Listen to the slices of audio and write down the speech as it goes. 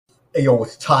Hey, yo,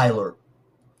 it's Tyler.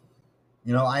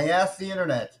 You know, I asked the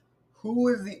internet, who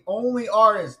is the only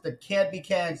artist that can't be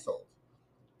canceled?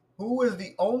 Who is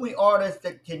the only artist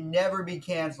that can never be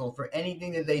canceled for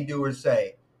anything that they do or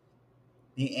say?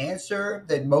 The answer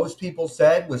that most people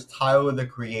said was Tyler, the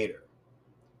Creator.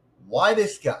 Why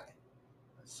this guy?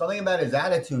 Something about his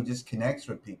attitude just connects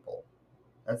with people.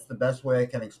 That's the best way I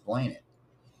can explain it.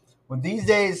 But these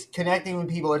days, connecting with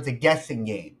people, it's a guessing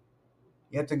game.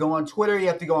 You have to go on Twitter. You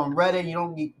have to go on Reddit. You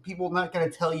don't. People are not going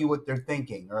to tell you what they're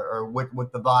thinking or what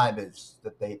the vibe is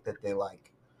that they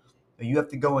like. So you have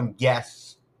to go and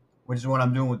guess, which is what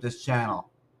I'm doing with this channel.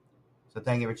 So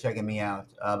thank you for checking me out.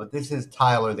 But this is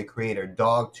Tyler, the Creator,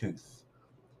 Dogtooth.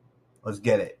 Let's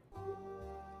get it.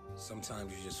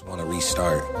 Sometimes you just want to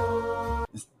restart.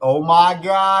 Oh my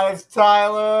God, it's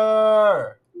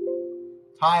Tyler.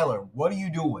 Tyler, what are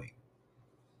you doing?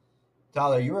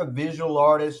 Tyler, you're a visual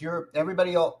artist.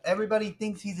 Everybody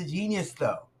thinks he's a genius,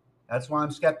 though. That's why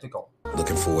I'm skeptical.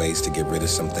 Looking for ways to get rid of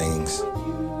some things.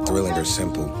 Thrilling or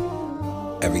simple,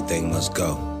 everything must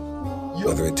go.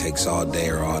 Whether it takes all day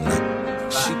or all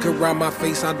night. She could rub my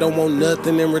face, I don't want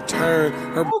nothing in return.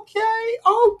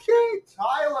 Okay,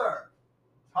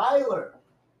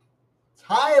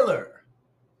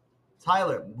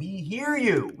 Tyler, we hear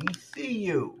you. We see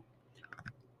you.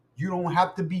 You don't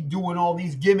have to be doing all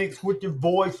these gimmicks with your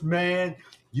voice, man.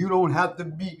 You don't have to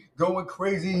be going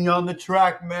crazy on the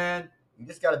track, man. You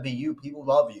just got to be you. People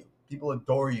love you. People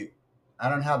adore you. I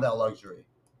don't have that luxury.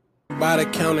 By the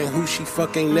counting who she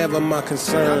fuck ain't never my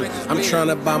concern. I'm trying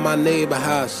to buy my neighbor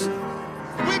house.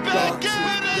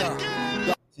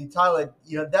 See, Tyler,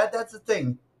 that's the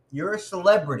thing. You're a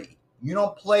celebrity. You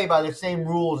don't play by the same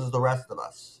rules as the rest of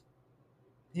us.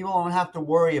 People don't have to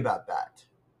worry about that.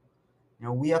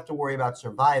 We have to worry about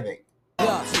surviving.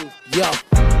 Yeah.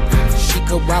 She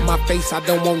could ride my face, I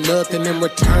don't want nothing in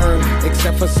return.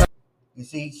 Except for some. You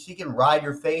see, she can ride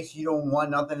your face, you don't want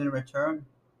nothing in return?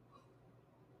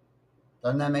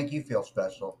 Doesn't that make you feel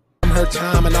special? Her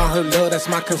time and all her love, that's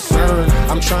my concern.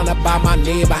 I'm trying to buy my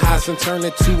neighbor house and turn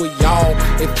it to a y'all.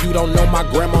 If you don't know my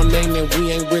grandma name, then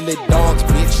we ain't really dogs,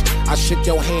 bitch. I shook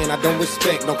your hand, I don't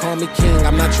respect, don't call me king.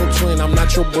 I'm not your twin, I'm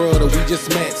not your brother, we just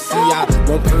met. See, I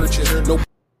won't purchase no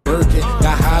Birkin.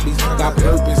 Got hobbies, got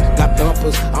purpose, got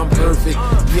bumpers, I'm perfect.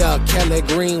 Yeah, Kelly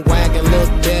Green wagon look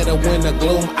better when the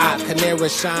gloom out. Canary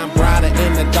shine brighter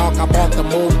in the dark, I bought the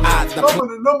moon out.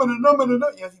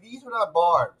 These are not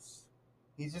bars.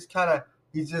 He's just kind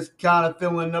of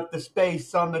filling up the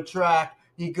space on the track.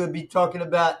 He could be talking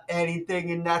about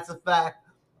anything, and that's a fact.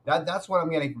 That's what I'm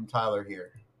getting from Tyler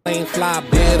here. Plane fly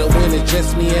better when it's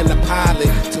just me and the pilot.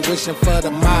 Tuition for the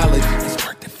mileage. It's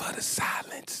worth it for the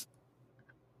silence.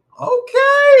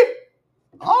 Okay.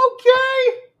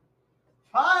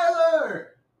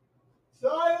 Tyler.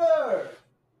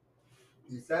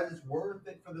 He says it's worth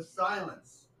it for the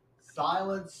silence.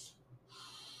 Silence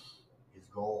is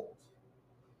gold.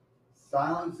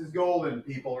 Silence is golden,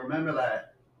 people. Remember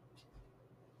that.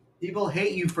 People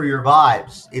hate you for your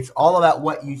vibes. It's all about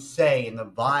what you say and the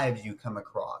vibes you come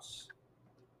across.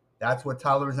 That's what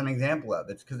Tyler is an example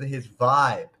of. It's because of his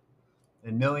vibe.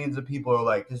 And millions of people are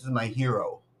like, this is my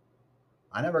hero.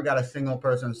 I never got a single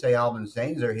person say Alvin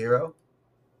Zane's their hero.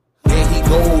 There he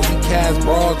goes, he cast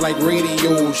bras like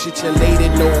radio. Shit your lady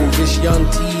knows. This young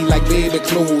T like baby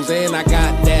clothes. And I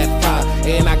got that fire.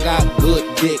 And I got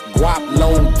good dick. Guap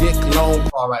long, dick long.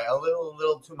 All right, a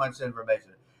little too much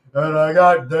information. And I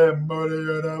got that money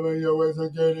and I'm always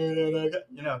getting it.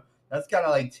 That's kind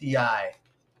of like T.I.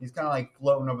 He's kind of like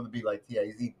floating over the beat like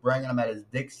T.I. He's bragging about his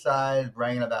dick size,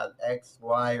 bragging about X,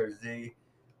 Y, or Z.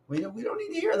 We don't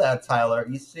need to hear that, Tyler.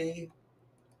 You see?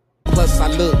 Plus I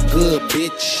look good,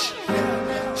 bitch.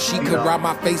 She could ride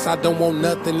my face, I don't want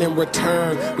nothing in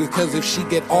return. Because if she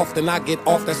get off, then I get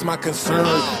off, that's my concern.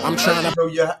 I'm trying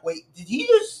to... Wait, did he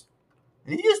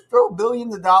just throw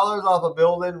billions of dollars off a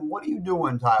building? What are you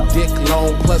doing, Tyler? Dick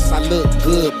long, plus I look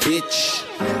good, bitch.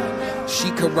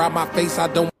 She could ride my face, I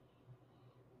don't...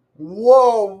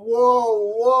 Whoa.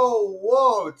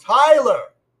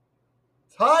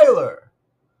 Tyler.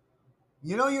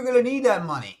 You know you're going to need that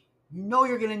money. You know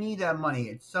you're going to need that money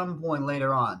at some point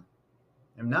later on.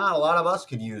 If not, a lot of us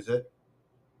could use it.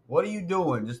 What are you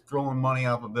doing just throwing money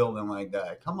off a building like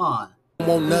that? Come on. I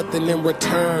want nothing in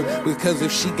return. Because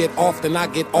if she get off, then I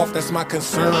get off. That's my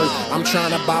concern. I'm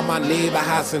trying to buy my neighbor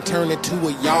house and turn it to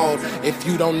a yard. If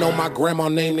you don't know my grandma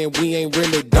name, then we ain't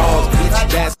really dogs. Bitch,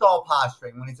 that's all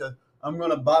posturing when he says, I'm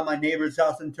going to buy my neighbor's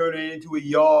house and turn it into a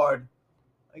yard.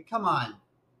 Like, come on.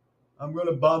 I'm going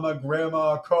to buy my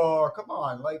grandma a car. Come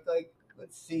on. Like,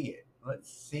 let's see it.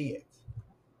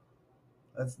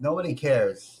 Nobody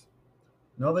cares.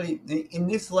 Nobody in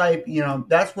this life, you know,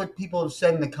 that's what people have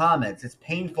said in the comments. It's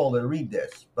painful to read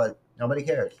this, but nobody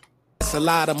cares. It's a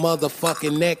lot of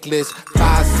motherfucking necklace.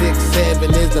 5, 6,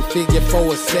 7 is the figure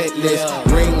for a set list.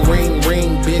 Ring, ring,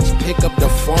 ring, bitch, pick up the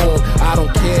phone. I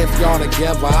don't care if y'all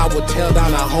together, I would tell down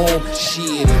the home.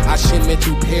 Shit, I shipment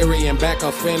through Perry and back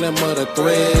a phantom of the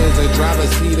threads. A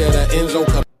driver's seat of the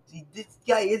Enzo. See, this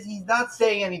guy he's not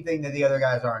saying anything that the other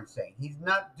guys aren't saying. He's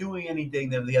not doing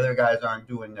anything that the other guys aren't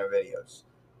doing in their videos.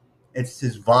 It's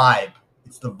his vibe.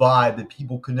 It's the vibe that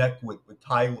people connect with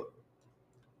Tyler.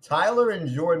 Tyler and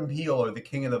Jordan Peele are the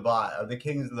king of the vibe, the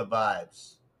kings of the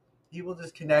vibes. People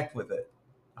just connect with it.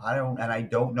 I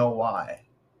don't know why.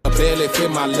 Barely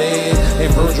fit my leg,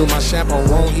 and Virgil, my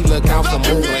chaperone, he look out from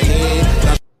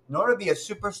overhead. In order to be a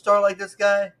superstar like this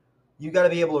guy, you got to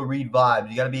be able to read vibes.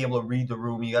 You got to be able to read the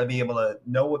room. You got to be able to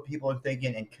know what people are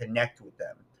thinking and connect with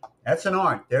them. That's an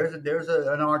art. There's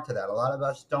an art to that. A lot of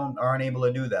us aren't able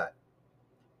to do that.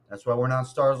 That's why we're not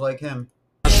stars like him.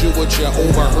 Sure what you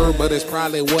overheard, but it's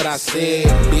probably what I said,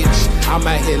 bitch. I'm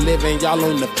out here living, y'all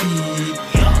on the feed.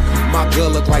 My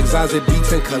girl look like Zazie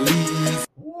Beetz and Khalid.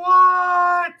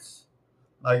 What?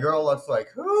 My girl looks like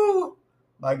who?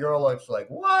 My girl looks like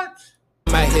what?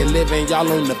 I'm out here living,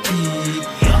 y'all on the feed.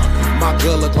 My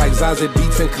girl look like Zazie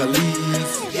Beetz and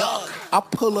Khalid. I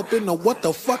pull up in the what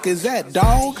the fuck is that,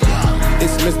 dog?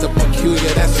 It's Mr.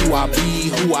 Peculiar, that's who I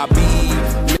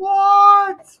be.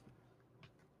 What?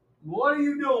 What are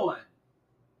you doing?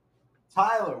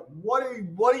 Tyler, what are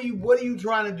you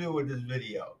trying to do with this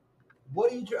video?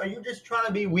 Are you just trying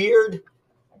to be weird?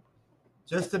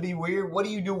 Just to be weird? What are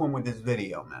you doing with this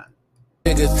video, man?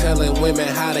 Niggas telling women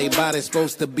how they body's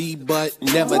supposed to be, but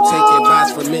never take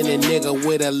advice from any nigga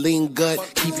with a lean gut.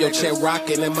 Keep your check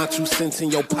rocking and my 2 cents in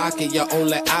your pocket. Your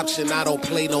only option, I don't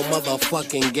play no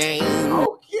motherfucking game.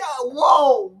 Oh, yeah.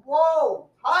 Whoa.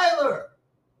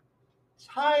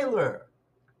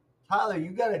 Tyler, you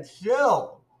gotta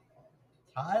chill.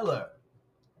 Tyler,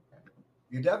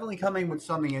 you're definitely coming with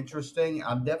something interesting.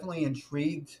 I'm definitely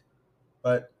intrigued,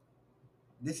 but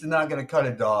this is not gonna cut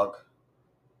it, dog.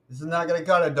 This is not gonna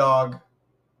cut it, dog.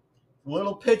 A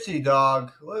little pitchy,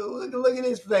 dog. Look at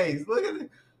his face. Look at it.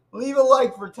 Leave a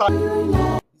like for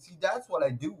Tyler. See, that's what I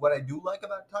do. What I do like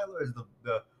about Tyler is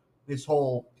this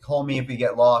whole "call me if you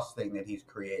get lost" thing that he's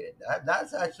created.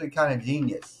 That's actually kind of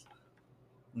genius.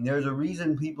 And there's a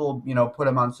reason people, put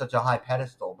him on such a high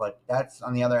pedestal. But that's,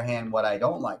 on the other hand, what I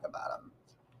don't like about him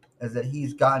is that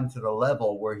he's gotten to the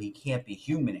level where he can't be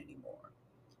human anymore.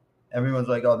 Everyone's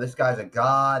like, "Oh, this guy's a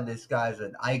god. This guy's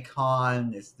an icon.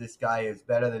 This guy is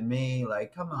better than me."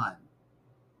 Like, come on.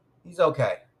 He's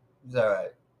okay. He's all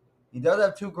right. He does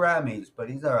have 2 Grammys, but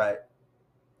he's all right.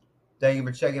 Thank you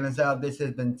for checking us out. This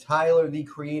has been Tyler, the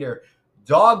Creator,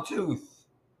 Dogtooth,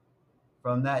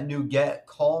 from that new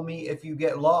Call Me If You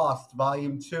Get Lost,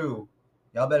 Volume 2.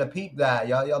 Y'all better peep that.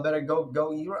 Y'all better go.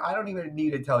 I don't even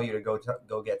need to tell you to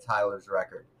go get Tyler's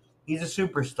record. He's a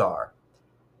superstar.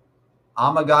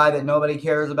 I'm a guy that nobody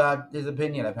cares about his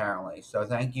opinion, apparently. So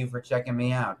thank you for checking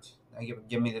me out. Thank you for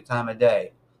giving me the time of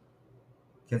day.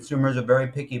 Consumers are very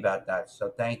picky about that,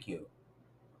 so thank you.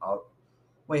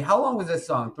 Wait, how long was this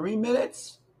song? 3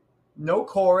 minutes? No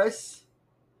chorus.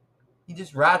 He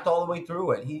just rapped all the way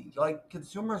through it.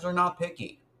 Consumers are not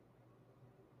picky.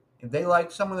 If they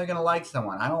like someone, they're going to like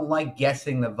someone. I don't like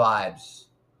guessing the vibes.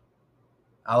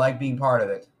 I like being part of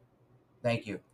it. Thank you.